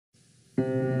Hello,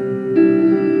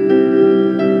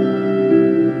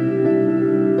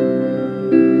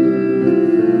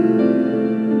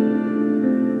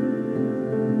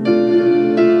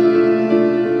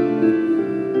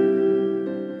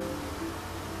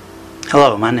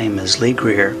 my name is Lee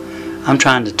Greer. I'm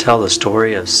trying to tell the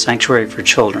story of Sanctuary for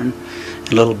Children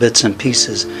in little bits and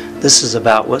pieces. This is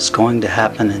about what's going to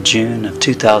happen in June of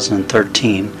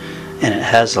 2013, and it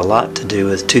has a lot to do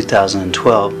with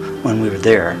 2012 when we were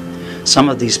there. Some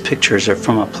of these pictures are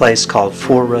from a place called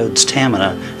Four Roads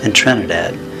Tamana in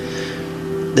Trinidad.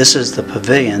 This is the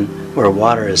pavilion where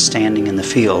water is standing in the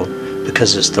field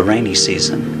because it's the rainy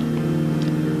season.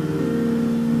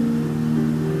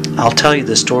 I'll tell you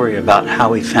the story about how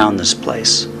we found this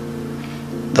place.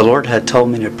 The Lord had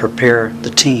told me to prepare the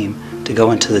team to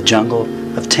go into the jungle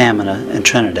of Tamana in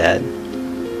Trinidad.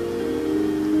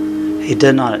 He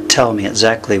did not tell me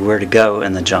exactly where to go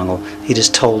in the jungle. He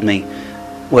just told me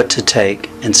what to take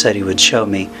and said he would show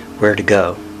me where to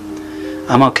go.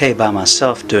 I'm okay by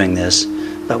myself doing this,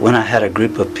 but when I had a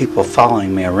group of people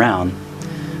following me around,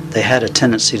 they had a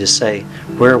tendency to say,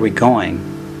 "Where are we going?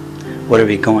 What are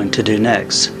we going to do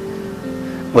next?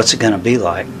 What's it going to be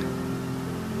like?"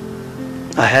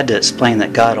 I had to explain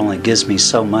that God only gives me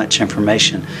so much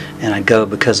information, and I go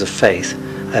because of faith.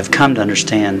 I've come to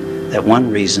understand that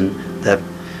one reason that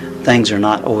things are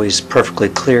not always perfectly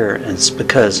clear is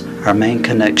because our main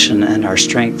connection and our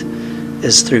strength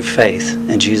is through faith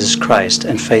in Jesus Christ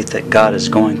and faith that God is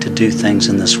going to do things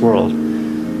in this world.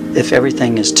 If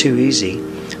everything is too easy,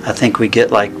 I think we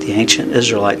get like the ancient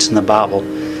Israelites in the Bible.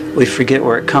 We forget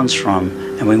where it comes from,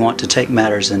 and we want to take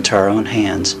matters into our own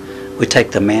hands. We take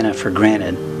the manna for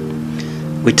granted.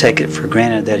 We take it for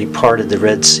granted that he parted the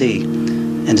Red Sea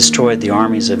and destroyed the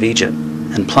armies of Egypt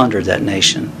and plundered that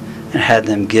nation and had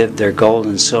them give their gold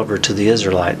and silver to the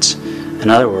Israelites. In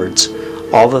other words,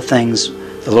 all the things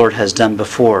the Lord has done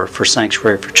before for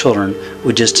Sanctuary for Children,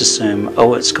 we just assume,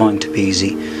 oh, it's going to be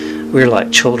easy. We're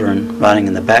like children riding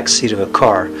in the back seat of a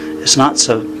car. It's not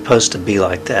supposed to be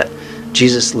like that.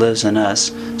 Jesus lives in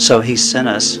us, so he sent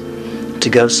us to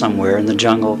go somewhere in the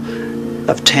jungle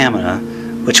of Tamana,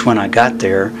 which when I got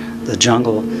there, the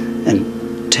jungle in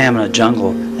Tamana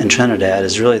jungle in Trinidad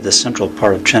is really the central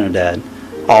part of Trinidad.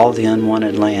 All the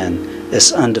unwanted land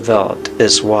is undeveloped,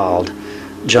 it's wild.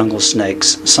 Jungle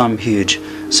snakes, some huge,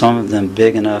 some of them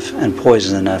big enough and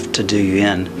poison enough to do you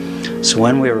in. So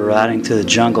when we were riding through the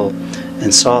jungle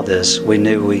and saw this, we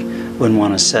knew we wouldn't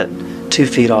want to set 2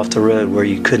 feet off the road where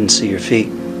you couldn't see your feet.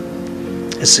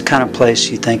 It's the kind of place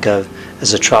you think of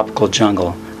as a tropical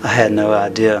jungle. I had no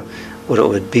idea what it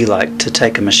would be like to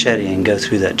take a machete and go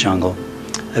through that jungle.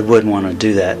 I wouldn't want to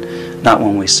do that, not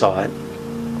when we saw it.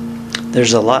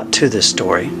 There's a lot to this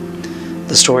story.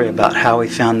 The story about how we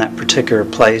found that particular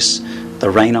place, the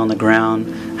rain on the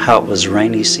ground, how it was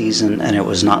rainy season and it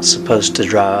was not supposed to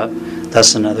dry up,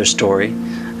 that's another story.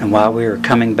 And why we are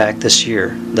coming back this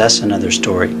year, that's another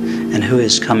story. And who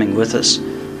is coming with us,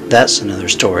 that's another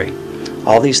story.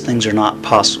 All these things are not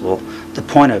possible. The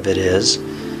point of it is,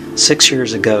 6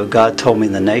 years ago, God told me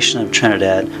the nation of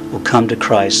Trinidad will come to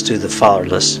Christ through the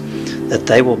fatherless, that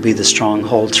they will be the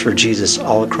strongholds for Jesus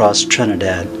all across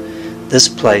Trinidad. This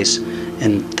place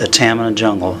in the Tamana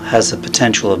jungle has the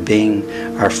potential of being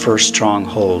our first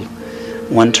stronghold.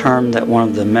 One term that one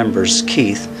of the members,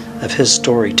 Keith, of his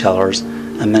Storytellers,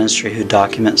 a ministry who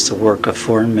documents the work of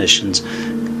foreign missions,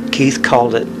 Keith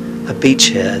called it a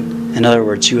beachhead. In other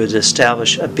words, you would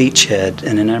establish a beachhead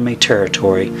in an enemy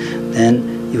territory,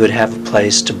 then you would have a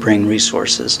place to bring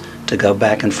resources, to go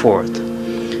back and forth.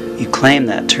 You claim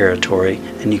that territory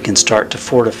and you can start to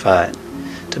fortify it,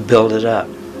 to build it up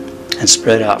and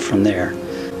spread out from there.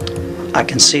 I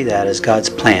can see that as God's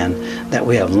plan, that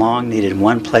we have long needed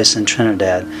one place in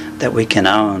Trinidad that we can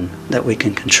own, that we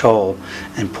can control,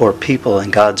 and pour people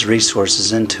and God's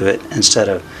resources into it instead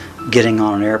of getting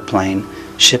on an airplane,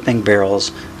 shipping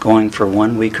barrels, going for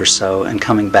 1 week or so, and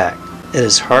coming back. It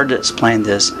is hard to explain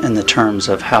this in the terms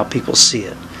of how people see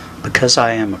it. Because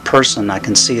I am a person, I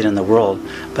can see it in the world,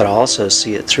 but I also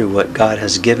see it through what God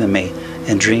has given me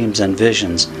in dreams and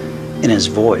visions, in His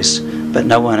voice. But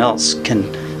no one else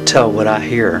can tell what I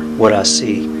hear, what I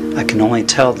see. I can only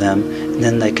tell them, and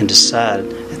then they can decide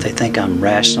if they think I'm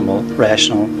rational,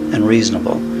 and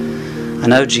reasonable. I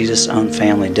know Jesus' own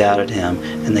family doubted Him,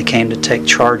 and they came to take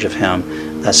charge of Him,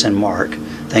 that's in Mark,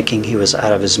 thinking He was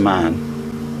out of His mind.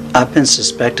 I've been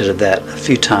suspected of that a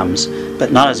few times,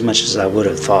 but not as much as I would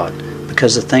have thought,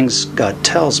 because the things God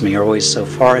tells me are always so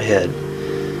far ahead.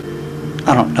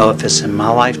 I don't know if it's in my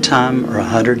lifetime, or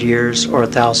 100 years, or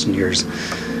 1,000 years,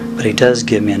 but He does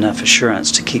give me enough assurance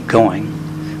to keep going,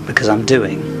 because I'm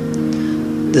doing.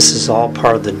 This is all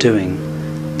part of the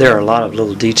doing. There are a lot of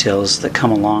little details that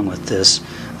come along with this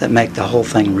that make the whole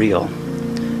thing real.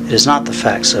 It is not the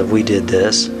facts of we did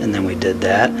this and then we did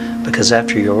that, because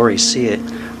after you already see it,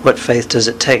 what faith does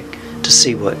it take to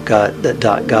see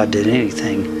that God did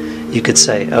anything? You could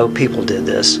say, oh, people did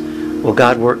this. Well,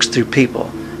 God works through people.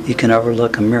 You can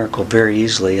overlook a miracle very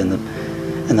easily. In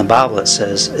the Bible it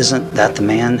says, isn't that the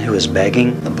man who is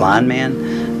begging, the blind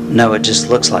man? No, it just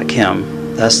looks like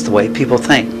him. That's the way people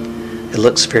think. It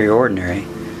looks very ordinary.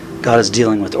 God is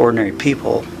dealing with ordinary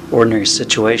people, ordinary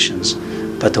situations,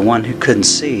 but the one who couldn't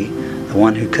see, the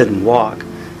one who couldn't walk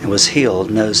and was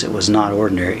healed knows it was not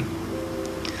ordinary.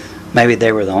 Maybe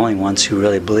they were the only ones who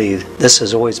really believed. This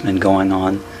has always been going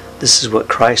on. This is what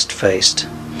Christ faced.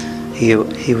 He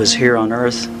was here on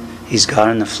earth. He's God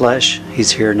in the flesh.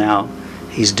 He's here now.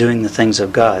 He's doing the things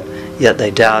of God. Yet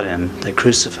they doubt him. They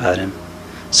crucified him.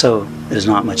 So it is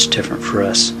not much different for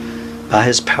us. By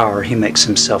his power, he makes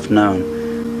himself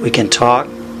known. We can talk.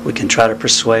 We can try to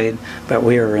persuade, but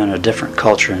we are in a different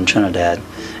culture in Trinidad.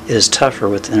 It is tougher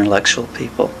with intellectual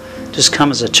people. Just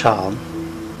come as a child.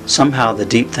 Somehow the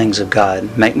deep things of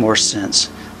God make more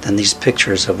sense than these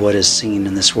pictures of what is seen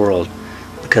in this world,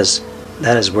 because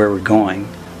that is where we're going.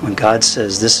 When God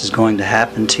says this is going to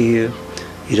happen to you,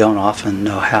 you don't often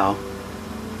know how.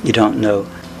 You don't know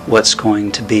what's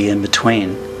going to be in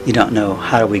between. You don't know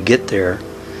how do we get there.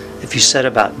 If you set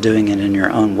about doing it in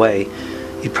your own way,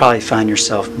 you'd probably find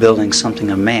yourself building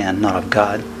something of man, not of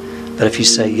God. But if you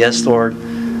say, yes, Lord,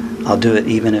 I'll do it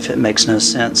even if it makes no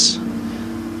sense.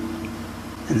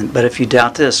 But if you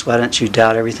doubt this, why don't you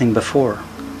doubt everything before?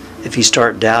 If you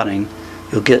start doubting,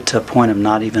 you'll get to a point of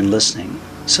not even listening.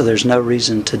 So there's no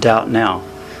reason to doubt now,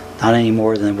 not any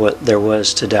more than what there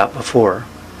was to doubt before.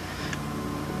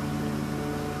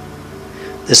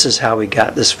 This is how we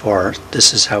got this far.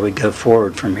 This is how we go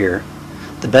forward from here.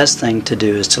 The best thing to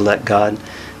do is to let God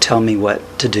tell me what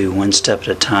to do one step at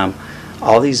a time.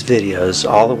 All these videos,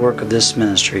 all the work of this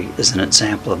ministry is an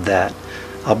example of that.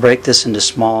 I'll break this into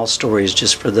small stories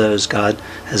just for those God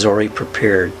has already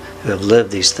prepared, who have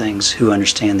lived these things, who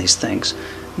understand these things.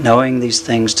 Knowing these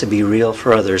things to be real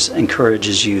for others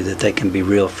encourages you that they can be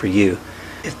real for you.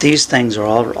 If these things are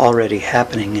already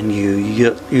happening in you,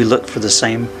 you look for the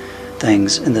same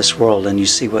things in this world and you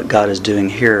see what God is doing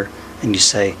here and you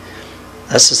say,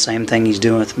 that's the same thing he's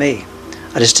doing with me.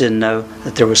 I just didn't know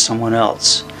that there was someone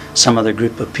else, some other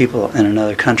group of people in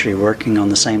another country working on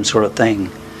the same sort of thing.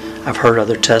 I've heard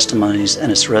other testimonies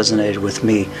and it's resonated with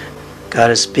me.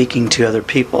 God is speaking to other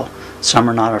people. Some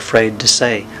are not afraid to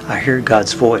say, I hear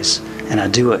God's voice and I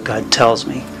do what God tells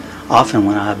me. Often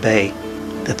when I obey,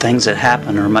 the things that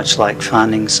happen are much like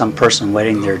finding some person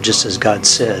waiting there just as God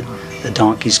said. The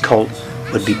donkey's colt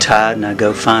would be tied and I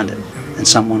go find it, and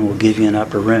someone will give you an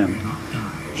upper room.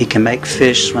 He can make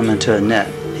fish swim into a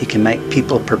net. He can make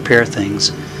people prepare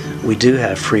things. We do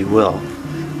have free will,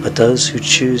 but those who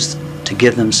choose to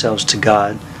give themselves to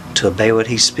God, to obey what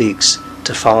he speaks,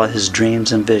 to follow his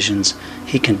dreams and visions,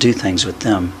 he can do things with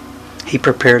them. He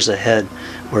prepares ahead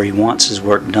where he wants his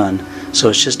work done, so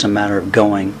it's just a matter of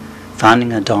going,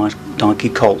 finding a donkey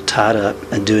colt tied up,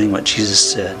 and doing what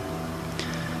Jesus said.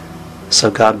 So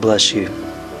God bless you.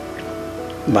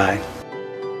 Bye.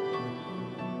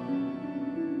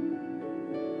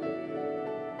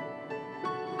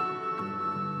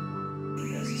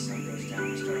 As the sun goes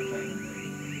down, we start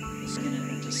cutting the skin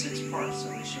into 6 parts.